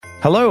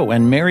Hello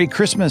and Merry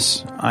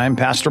Christmas. I'm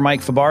Pastor Mike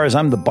Fabarez.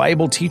 I'm the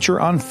Bible teacher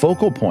on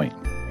Focal Point.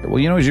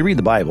 Well, as you read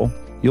the Bible,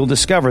 you'll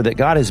discover that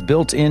God has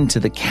built into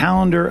the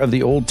calendar of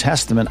the Old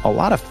Testament a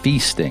lot of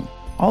feasting.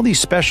 All these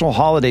special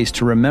holidays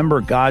to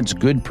remember God's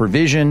good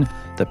provision,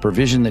 the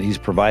provision that He's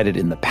provided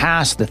in the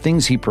past, the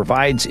things He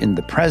provides in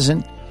the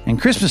present. And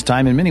Christmas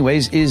time, in many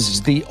ways,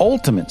 is the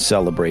ultimate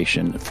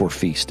celebration for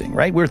feasting,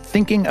 right? We're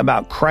thinking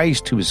about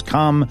Christ who has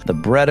come, the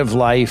bread of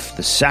life,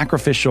 the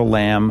sacrificial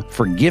lamb,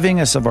 forgiving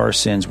us of our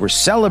sins. We're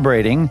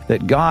celebrating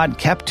that God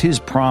kept His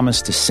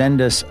promise to send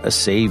us a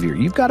Savior.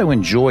 You've got to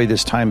enjoy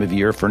this time of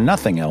year for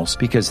nothing else,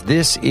 because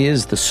this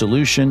is the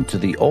solution to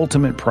the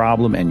ultimate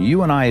problem, and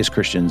you and I as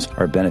Christians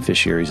are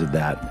beneficiaries of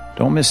that.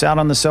 Don't miss out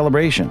on the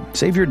celebration.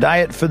 Save your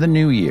diet for the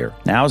new year.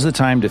 Now's the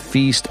time to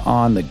feast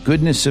on the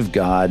goodness of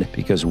God,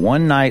 because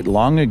one night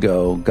long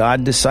ago,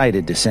 God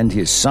decided to send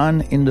His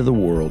Son into the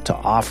world to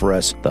offer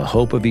us the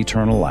hope of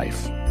eternal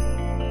life.